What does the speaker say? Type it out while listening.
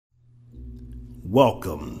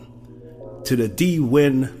Welcome to the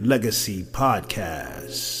D-Win Legacy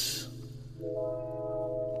Podcast.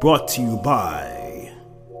 Brought to you by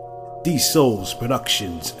D-Souls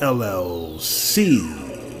Productions, LLC.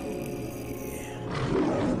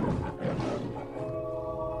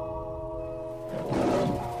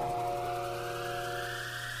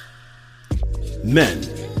 Men,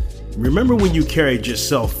 remember when you carried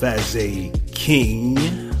yourself as a king?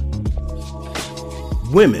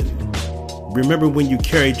 Women, remember when you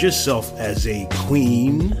carried yourself as a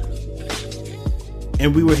queen?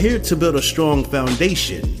 And we were here to build a strong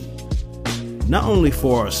foundation, not only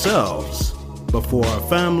for ourselves, but for our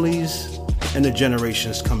families and the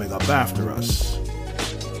generations coming up after us.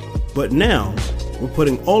 But now, we're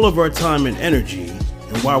putting all of our time and energy,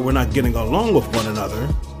 and while we're not getting along with one another,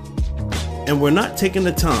 and we're not taking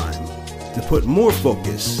the time to put more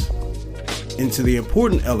focus into the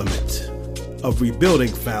important element of rebuilding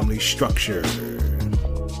family structure.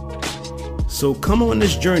 So come on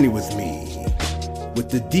this journey with me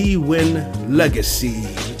with the D-Win Legacy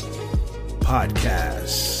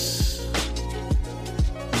Podcast.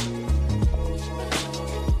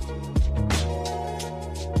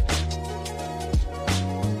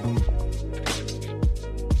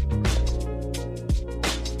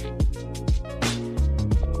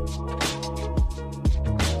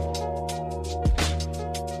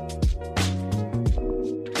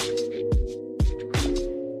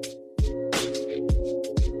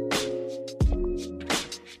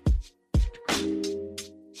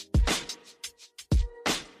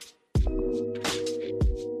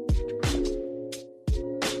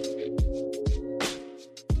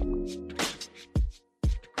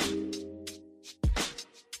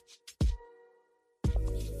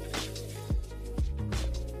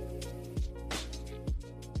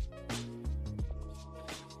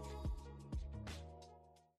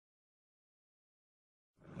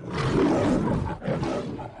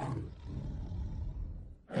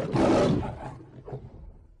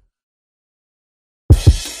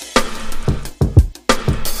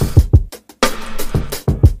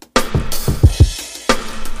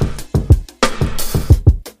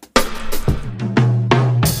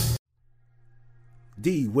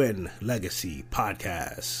 D-Win Legacy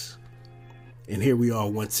Podcast. And here we are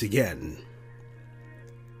once again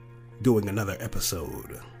doing another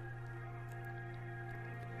episode.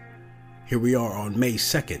 Here we are on May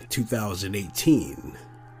 2nd, 2018.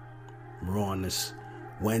 We're on this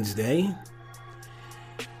Wednesday.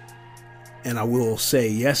 And I will say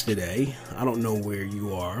yesterday, I don't know where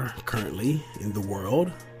you are currently in the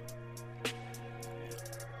world.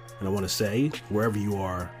 And I want to say, wherever you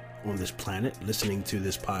are on this planet listening to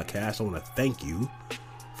this podcast, I want to thank you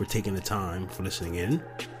for taking the time for listening in.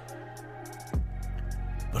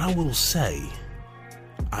 But I will say,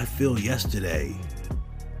 I feel yesterday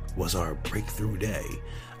was our breakthrough day.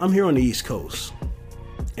 I'm here on the East Coast,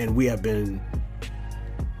 and we have been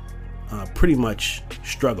pretty much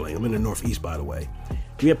struggling. I'm in the Northeast, by the way.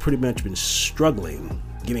 We have pretty much been struggling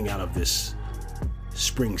getting out of this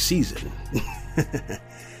spring season.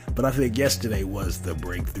 But I think yesterday was the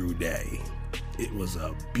breakthrough day. It was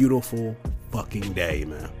a beautiful fucking day,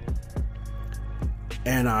 man.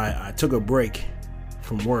 And I took a break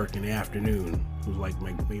from work in the afternoon. It was like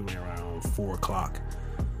maybe around 4 o'clock.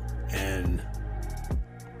 And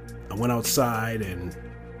I went outside and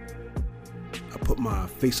I put my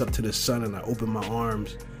face up to the sun and I opened my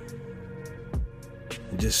arms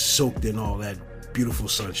and just soaked in all that beautiful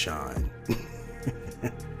sunshine.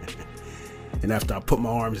 And after I put my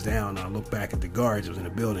arms down, I looked back at the guards that was in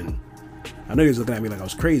the building. I know he was looking at me like I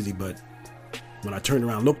was crazy, but when I turned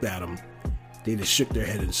around and looked at them, they just shook their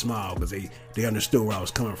head and smiled because they understood where I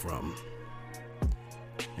was coming from.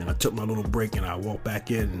 And I took my little break and I walked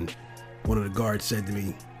back in, and one of the guards said to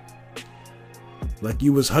me, "Like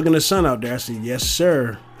you was hugging the sun out there." I said, "Yes,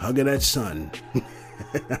 sir, hugging that sun."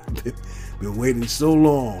 Been waiting so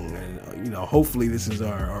long, and hopefully this is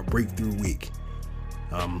our breakthrough week.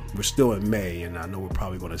 We're still in May, and I know we're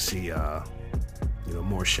probably going to see,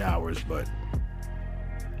 more showers, but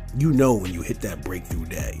when you hit that breakthrough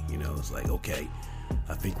day, it's like, okay,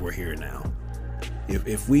 I think we're here now.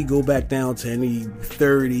 If we go back down to any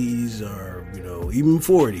 30s or, even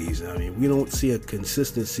 40s, I mean, we don't see a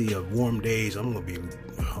consistency of warm days, I'm going to be,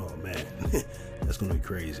 oh man, that's going to be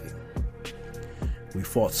crazy. We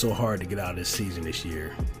fought so hard to get out of this season this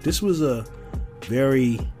year. This was a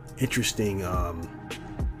very interesting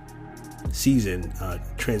season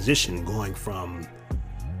transition, going from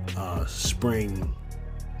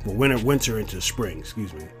winter into spring,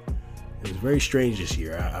 excuse me. It was very strange this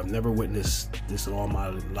year. I've never witnessed this in all my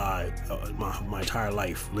life, my entire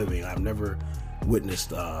life living. I've never witnessed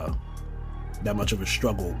that much of a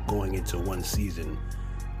struggle going into one season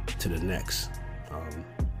to the next. I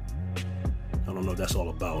don't know what that's all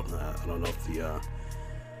about. I don't know if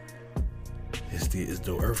is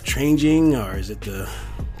the earth changing, or is it the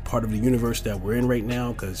part of the universe that we're in right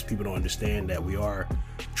now? Because people don't understand that we are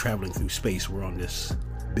traveling through space. We're on this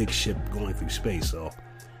big ship going through space. So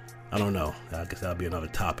I don't know. I guess that'll be another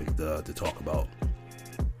topic to talk about.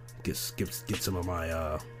 Get some of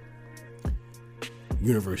my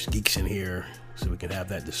universe geeks in here so we can have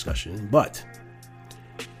that discussion. But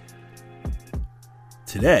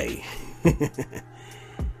today,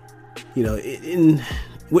 in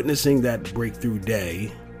witnessing that breakthrough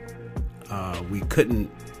day, we couldn't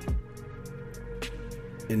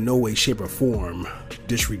in no way, shape, or form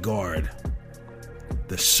disregard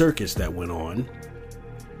the circus that went on.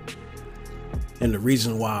 And the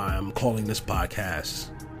reason why I'm calling this podcast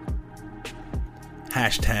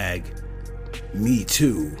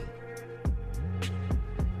 #MeToo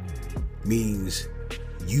means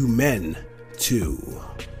you men too.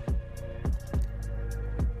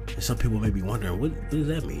 And some people may be wondering, what does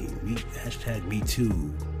that mean?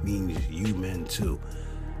 #MeToo means you men too.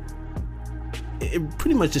 It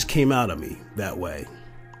pretty much just came out of me that way.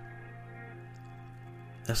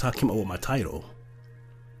 That's how I came up with my title.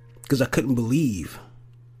 Because I couldn't believe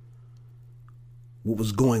what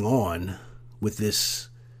was going on with this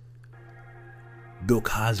Bill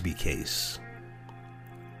Cosby case.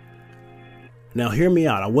 Now, hear me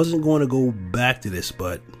out. I wasn't going to go back to this,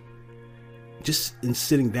 but just in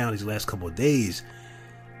sitting down these last couple of days.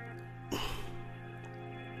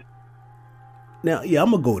 Now, yeah, I'm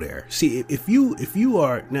gonna go there. See, if you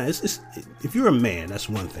are now, if you're a man, that's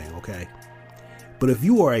one thing, okay. But if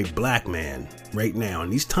you are a black man right now in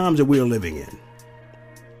these times that we are living in,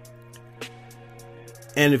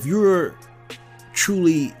 and if you're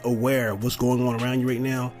truly aware of what's going on around you right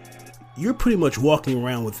now, you're pretty much walking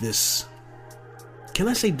around with this, can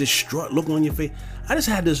I say, distraught look on your face? I just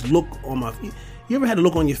had this look on my. You ever had a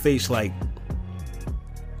look on your face like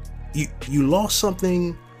you lost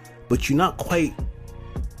something, but you're not quite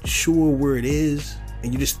sure where it is,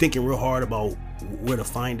 and you're just thinking real hard about where to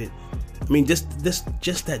find it? I mean, just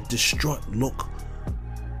that distraught look.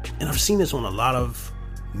 And I've seen this on a lot of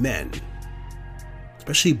men,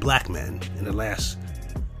 especially black men, in the last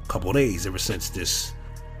couple of days, ever since this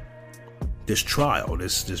trial,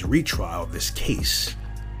 this retrial, this case,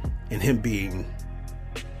 and him being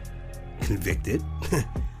convicted.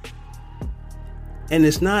 And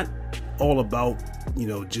it's not all about,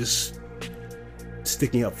 just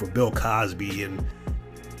sticking up for Bill Cosby, and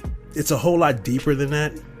it's a whole lot deeper than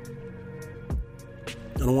that.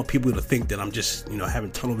 I don't want people to think that I'm just,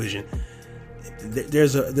 having tunnel vision.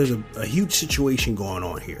 There's a huge situation going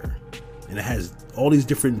on here, and it has all these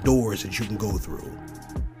different doors that you can go through.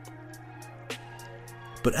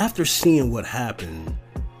 But after seeing what happened,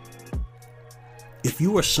 if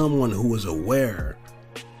you are someone who is aware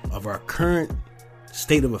of our current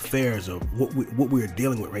state of affairs, of what we are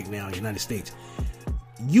dealing with right now in the United States,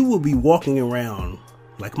 you will be walking around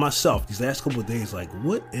like myself these last couple of days like,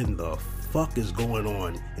 what in the fuck is going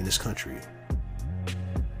on in this country?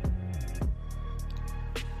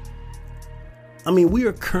 I mean, we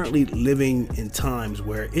are currently living in times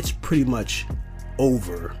where it's pretty much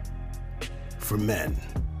over for men.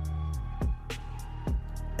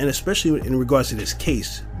 And especially in regards to this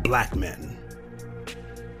case, black men.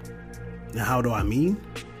 Now, how do I mean?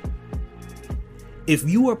 If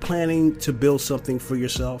you are planning to build something for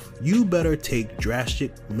yourself, you better take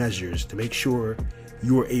drastic measures to make sure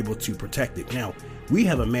you are able to protect it. Now, we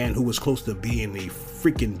have a man who was close to being a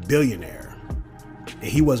freaking billionaire, and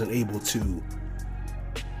he wasn't able to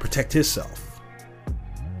protect himself.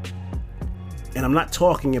 And I'm not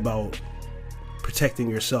talking about protecting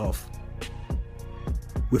yourself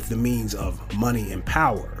with the means of money and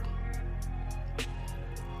power.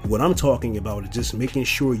 What I'm talking about is just making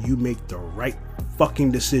sure you make the right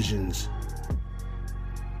fucking decisions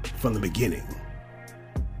from the beginning.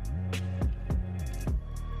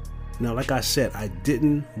 Now, like I said, I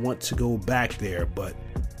didn't want to go back there, but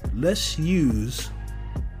let's use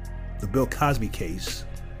the Bill Cosby case,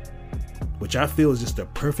 which I feel is just a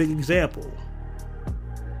perfect example.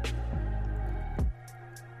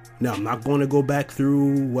 Now, I'm not going to go back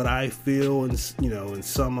through what I feel and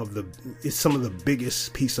some of the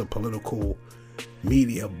biggest piece of political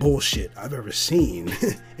media bullshit I've ever seen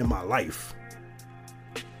in my life.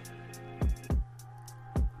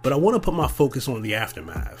 But I want to put my focus on the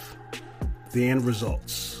aftermath, the end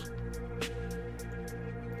results,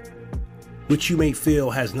 which you may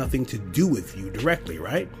feel has nothing to do with you directly,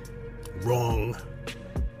 right? Wrong.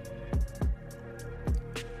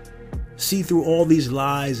 see through all these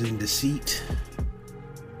lies and deceit,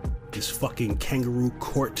 this fucking kangaroo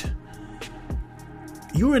court,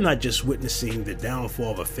 you are not just witnessing the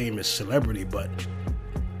downfall of a famous celebrity, but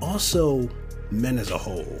also men as a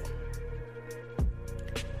whole.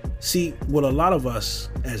 See, what a lot of us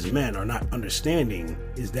as men are not understanding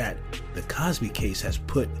is that the Cosby case has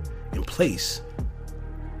put in place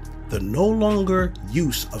the no longer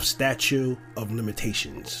use of statute of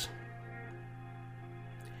limitations.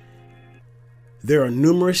 There are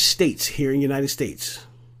numerous states here in the United States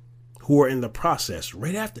who are in the process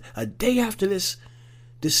right after, a day after this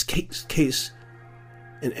case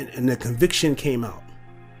and the conviction came out.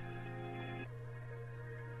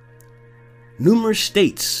 Numerous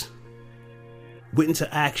states went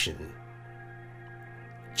into action,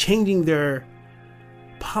 changing their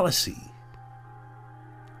policy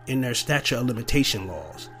in their statute of limitation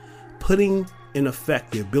laws, putting in effect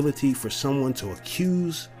the ability for someone to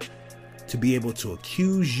be able to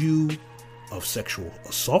accuse you of sexual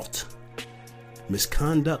assault,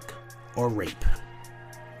 misconduct, or rape.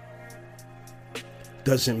 It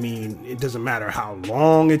doesn't matter how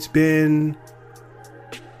long it's been.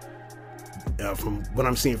 From what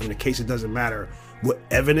I'm seeing from the case, it doesn't matter what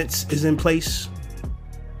evidence is in place.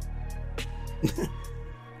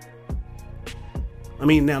 I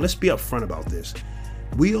mean, now let's be upfront about this.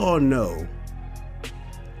 We all know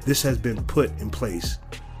this has been put in place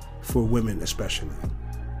for women, especially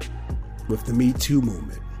with the Me Too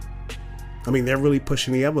movement. I mean, they're really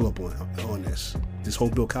pushing the envelope on this whole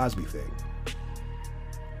Bill Cosby thing.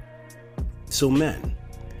 So men,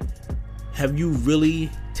 have you really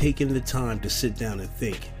taken the time to sit down and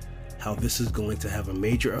think how this is going to have a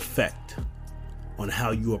major effect on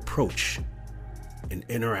how you approach and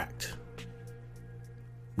interact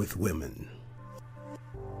with women?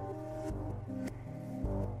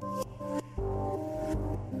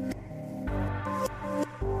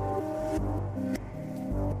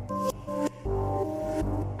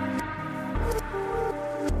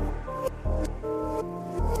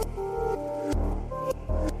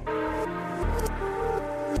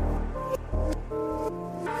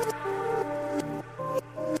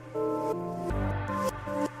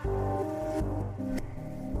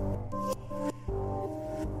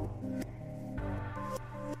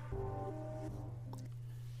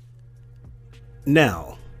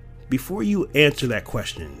 Now, before you answer that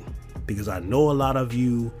question, because I know a lot of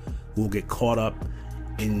you will get caught up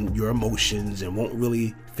in your emotions and won't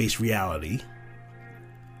really face reality,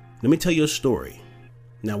 let me tell you a story.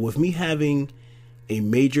 Now, with me having a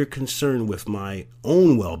major concern with my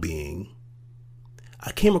own well-being,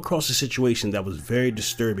 I came across a situation that was very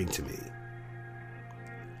disturbing to me.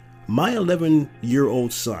 My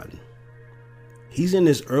 11-year-old son, he's in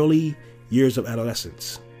his early years of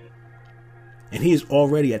adolescence. And he is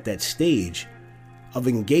already at that stage of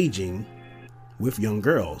engaging with young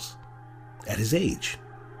girls at his age.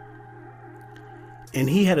 And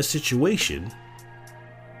he had a situation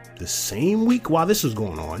the same week while this was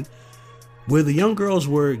going on where the young girls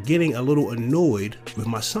were getting a little annoyed with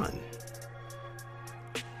my son.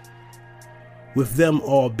 With them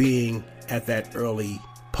all being at that early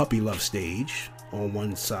puppy love stage. On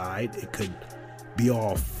one side, it could be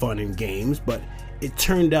all fun and games, but it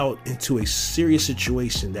turned out into a serious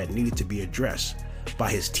situation that needed to be addressed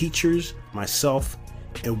by his teachers, myself,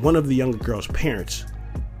 and one of the younger girl's parents,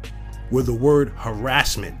 where the word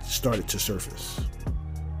harassment started to surface.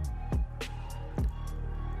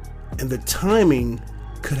 And the timing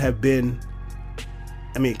it couldn't have been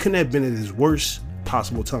at his worst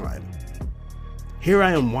possible time. Here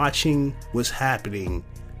I am watching what's happening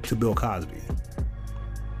to Bill Cosby,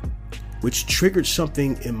 which triggered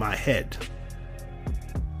something in my head.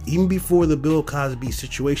 Even before the Bill Cosby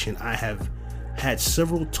situation, I have had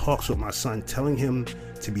several talks with my son telling him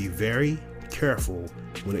to be very careful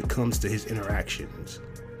when it comes to his interactions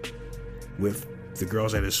with the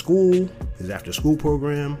girls at his school, his after-school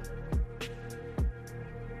program.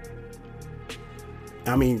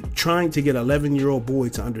 I mean, trying to get an 11-year-old boy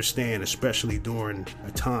to understand, especially during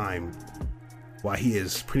a time while he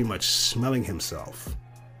is pretty much smelling himself.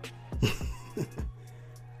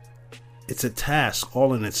 It's a task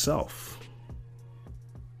all in itself.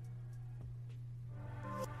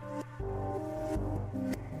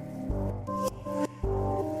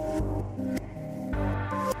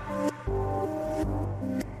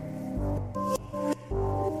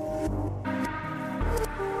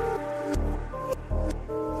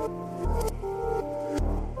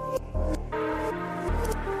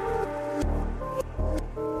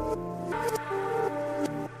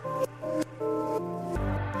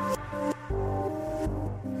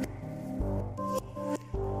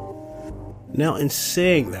 Now, in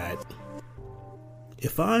saying that,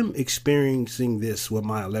 if I'm experiencing this with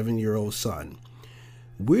my 11-year-old son,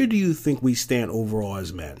 where do you think we stand overall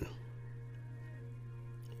as men?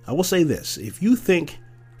 I will say this. If you think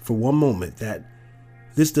for one moment that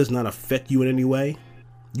this does not affect you in any way,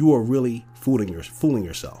 you are really fooling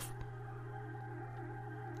yourself.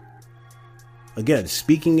 Again,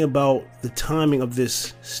 speaking about the timing of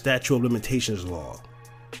this statute of limitations law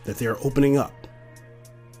that they're opening up.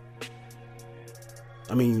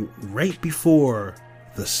 I mean, right before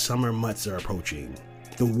the summer months are approaching,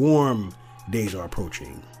 the warm days are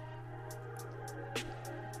approaching.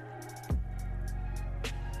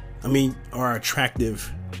 I mean, our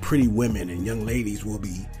attractive, pretty women and young ladies will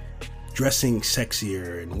be dressing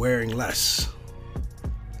sexier and wearing less.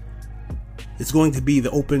 It's going to be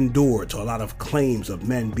the open door to a lot of claims of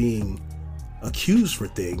men being accused for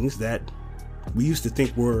things that we used to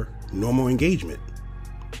think were normal engagement.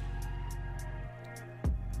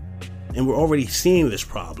 And we're already seeing this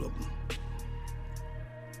problem.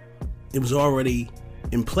 It was already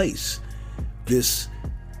in place. This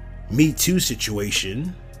Me Too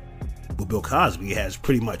situation with Bill Cosby has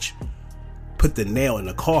pretty much put the nail in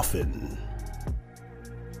the coffin.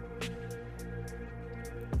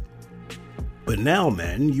 But now,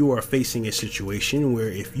 men, you are facing a situation where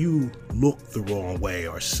if you look the wrong way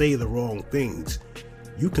or say the wrong things,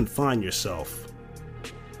 you can find yourself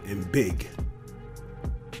in big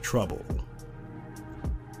trouble.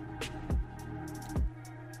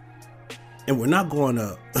 And we're not going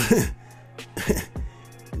to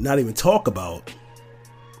not even talk about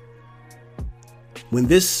when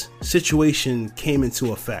this situation came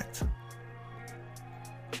into effect.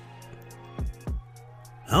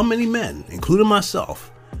 How many men, including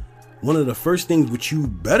myself, one of the first things which you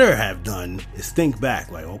better have done is think back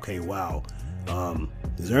like, okay, wow,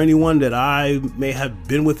 is there anyone that I may have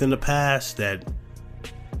been with in the past that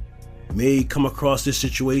may come across this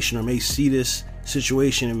situation or may see this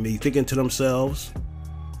situation and be thinking to themselves,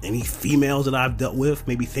 any females that I've dealt with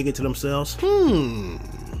may be thinking to themselves, is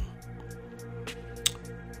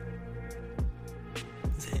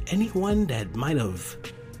there anyone that might have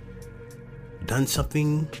done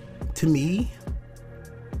something to me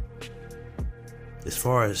as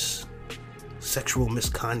far as sexual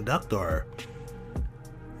misconduct or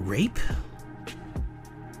rape?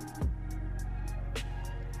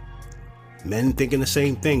 Men thinking the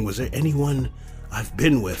same thing. Was there anyone I've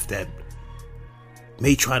been with that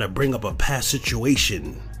may try to bring up a past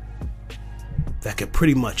situation that could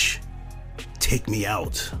pretty much take me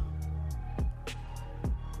out?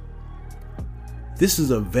 This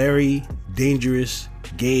is a very dangerous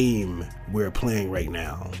game we're playing right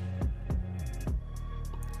now.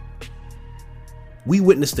 We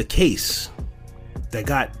witnessed a case that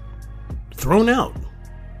got thrown out.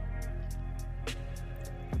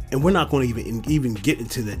 And we're not going to even get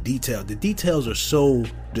into the detail. The details are so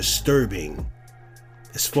disturbing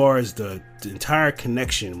as far as the entire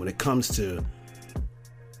connection when it comes to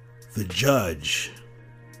the judge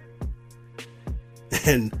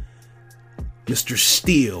and Mr.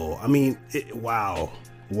 Steele. I mean, wow.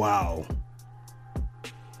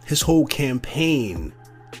 His whole campaign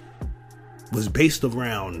was based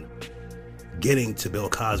around getting to Bill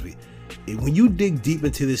Cosby. When you dig deep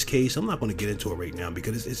into this case, I'm not going to get into it right now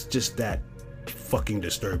because it's just that fucking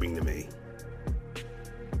disturbing to me.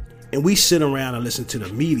 And we sit around and listen to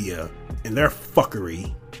the media and their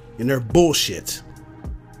fuckery and their bullshit.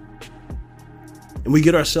 And we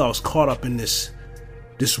get ourselves caught up in this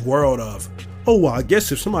world of, oh, well, I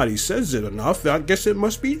guess if somebody says it enough, I guess it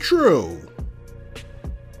must be true.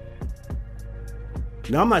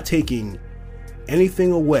 Now, I'm not taking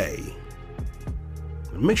anything away.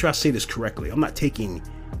 Make sure I say this correctly. I'm not taking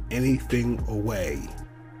anything away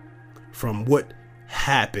from what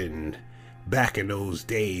happened back in those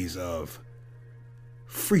days of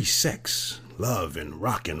free sex, love, and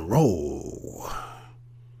rock and roll.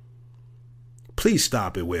 Please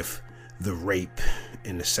stop it with the rape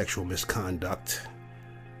and the sexual misconduct.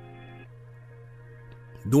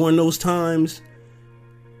 During those times,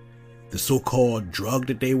 the so-called drug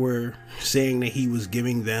that they were saying that he was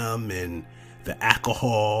giving them and the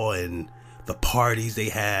alcohol and the parties they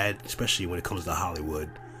had, especially when it comes to Hollywood.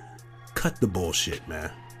 Cut the bullshit,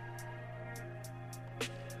 man.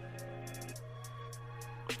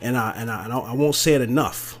 And I won't say it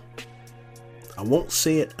enough. I won't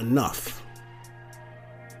say it enough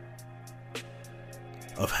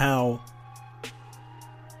of how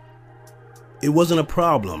it wasn't a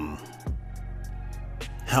problem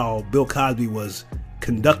how Bill Cosby was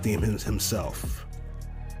conducting himself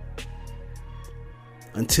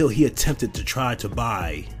until he attempted to try to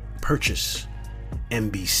buy purchase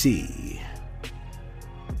NBC.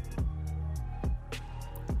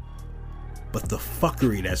 But the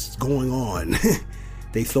fuckery that's going on,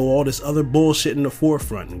 they throw all this other bullshit in the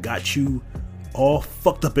forefront and got you all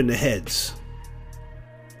fucked up in the heads.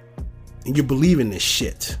 And you're believing this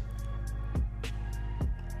shit.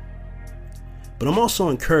 But I'm also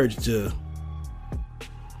encouraged to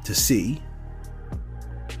see,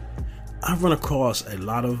 I've run across a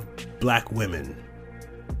lot of black women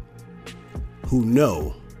who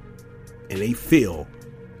know and they feel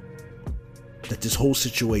that this whole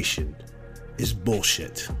situation is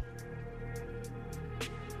bullshit.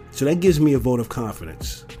 So that gives me a vote of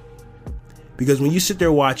confidence. Because when you sit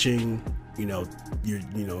there watching,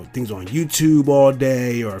 things on YouTube all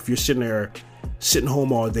day, or if you're sitting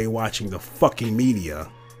home all day watching the fucking media,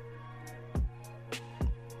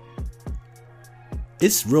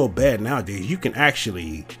 it's real bad nowadays. You can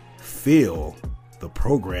actually feel the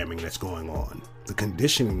programming that's going on, the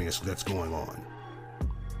conditioning that's going on.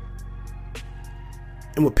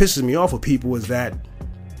 And what pisses me off with people is that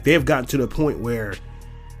they have gotten to the point where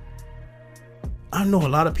I know a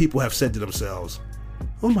lot of people have said to themselves,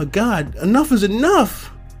 oh my God, enough is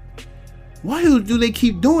enough. Why do they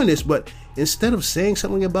keep doing this? But instead of saying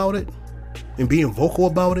something about it and being vocal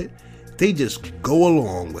about it, they just go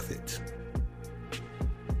along with it.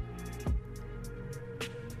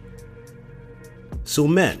 So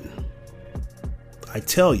men, I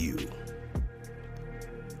tell you,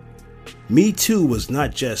 Me Too was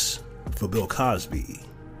not just for Bill Cosby,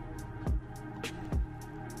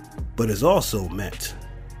 but is also meant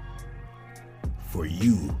for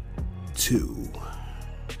you too.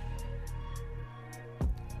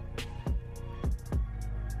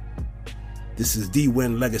 This is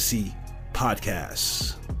D-Win Legacy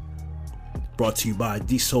Podcast, brought to you by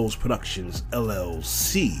D-Souls Productions,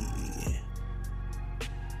 LLC.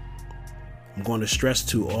 I'm going to stress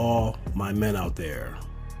to all my men out there,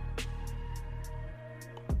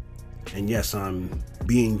 and yes, I'm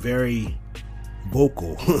being very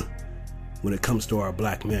vocal when it comes to our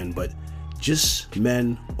black men, but just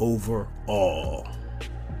men overall.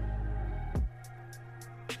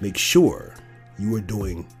 Make sure you are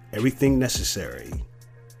doing everything necessary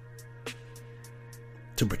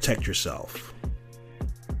to protect yourself.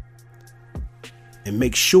 And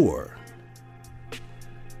make sure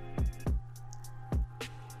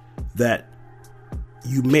that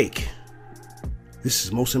you make, this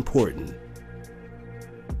is most important,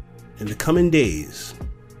 in the coming days,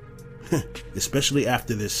 especially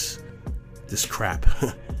after this crap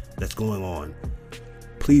that's going on,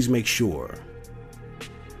 please make sure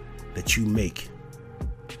that you make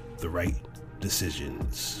the right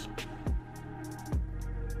decisions.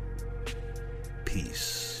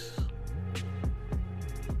 Peace.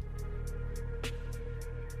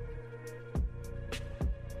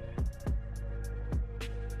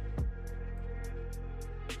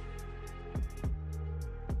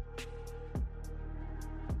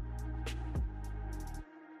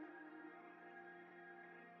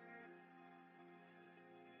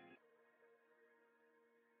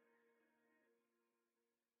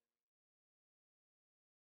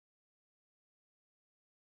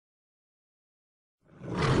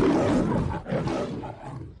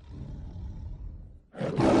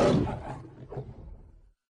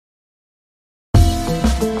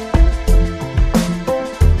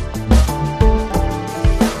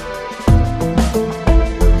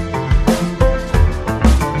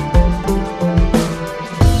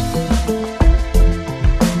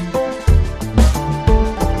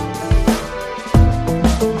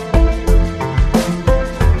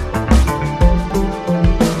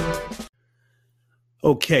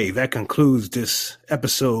 Okay, that concludes this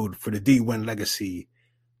episode for the D-Win Legacy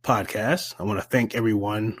Podcast. I want to thank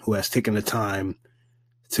everyone who has taken the time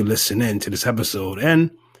to listen in to this episode.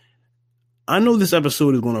 And I know this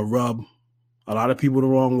episode is going to rub a lot of people the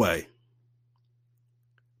wrong way.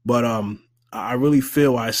 But I really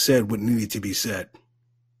feel I said what needed to be said.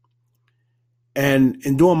 And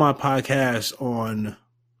in doing my podcast on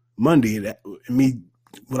Monday,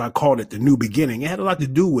 what I called it the new beginning, it had a lot to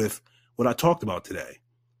do with what I talked about today.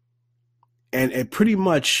 And it pretty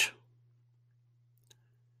much,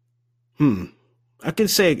 I can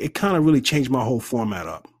say it kind of really changed my whole format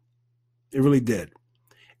up. It really did.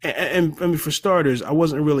 And I mean, for starters, I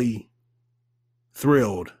wasn't really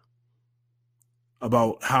thrilled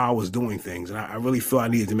about how I was doing things. And I really feel I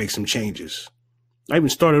needed to make some changes. I even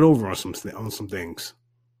started over on some things.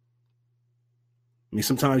 I mean,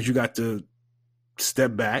 sometimes you got to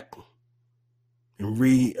step back and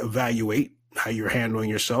reevaluate how you're handling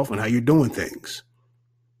yourself and how you're doing things.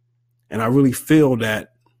 And I really feel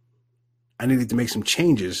that I needed to make some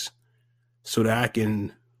changes so that I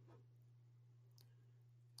can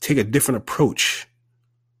take a different approach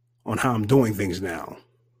on how I'm doing things now.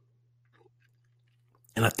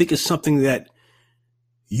 And I think it's something that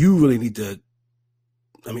you really need to,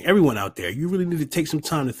 everyone out there, you really need to take some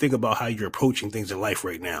time to think about how you're approaching things in life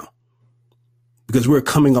right now. Because we're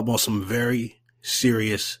coming up on some very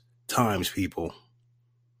serious times, people.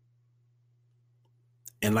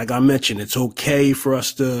 And like I mentioned, it's okay for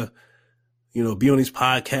us to, be on these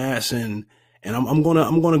podcasts and I'm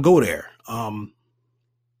gonna go there.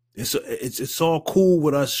 It's all cool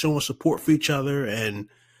with us showing support for each other and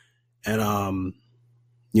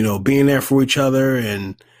being there for each other,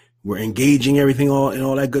 and we're engaging everything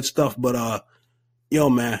all that good stuff. But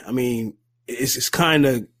man, it's kind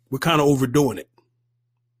of, we're kind of overdoing it.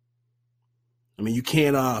 You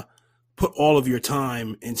can't put all of your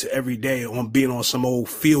time into every day on being on some old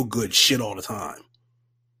feel good shit all the time.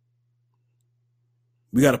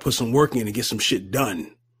 We got to put some work in and get some shit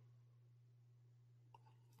done.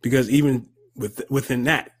 Because even within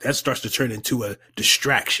that starts to turn into a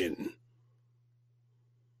distraction.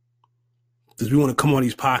 Because we want to come on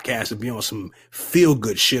these podcasts and be on some feel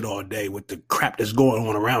good shit all day with the crap that's going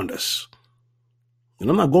on around us. And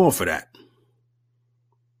I'm not going for that.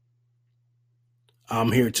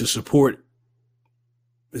 I'm here to support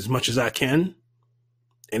as much as I can.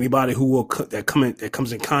 Anybody that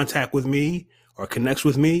comes in contact with me or connects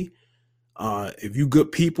with me, if you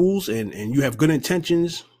good peoples and you have good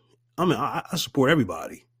intentions, I support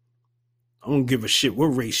everybody. I don't give a shit what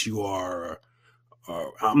race you are,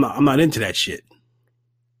 or I'm not into that shit.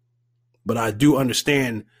 But I do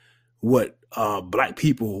understand what black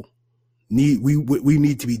people need. We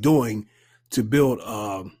need to be doing to build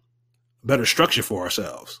better structure for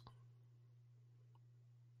ourselves.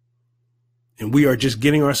 And we are just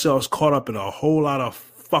getting ourselves caught up in a whole lot of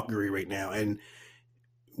fuckery right now. And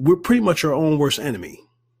we're pretty much our own worst enemy.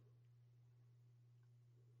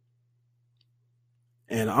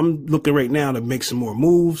 And I'm looking right now to make some more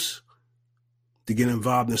moves, to get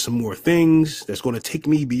involved in some more things that's going to take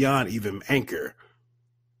me beyond even Anchor.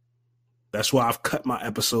 That's why I've cut my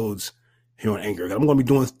episodes here on Anchor. I'm going to be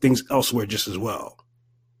doing things elsewhere just as well.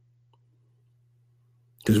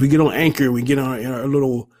 Because we get on Anchor, we get on in our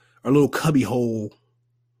little cubby hole,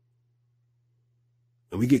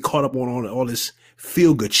 and we get caught up on all this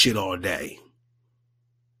feel good shit all day.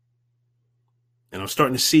 And I'm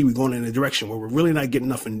starting to see we're going in a direction where we're really not getting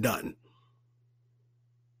nothing done.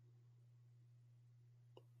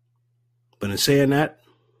 But in saying that,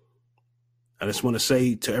 I just want to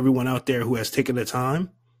say to everyone out there who has taken the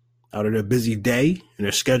time out of their busy day and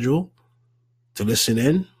their schedule to listen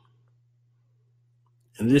in,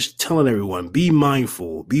 and just telling everyone, be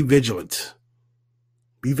mindful, be vigilant,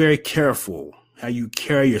 be very careful how you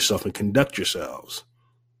carry yourself and conduct yourselves,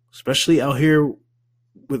 especially out here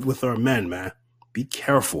with our men, man. Be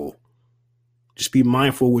careful. Just be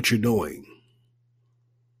mindful of what you're doing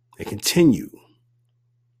and continue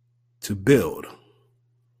to build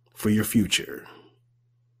for your future.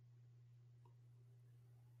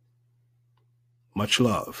 Much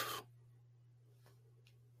love.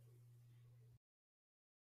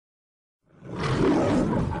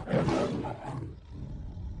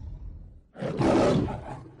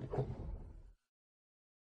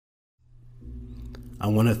 I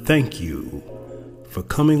want to thank you for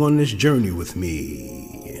coming on this journey with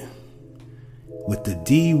me with the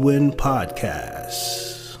D-Win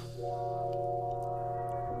Podcast,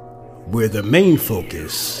 where the main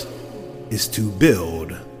focus is to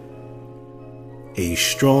build a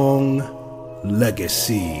strong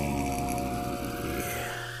legacy.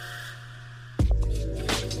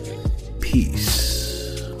 Peace.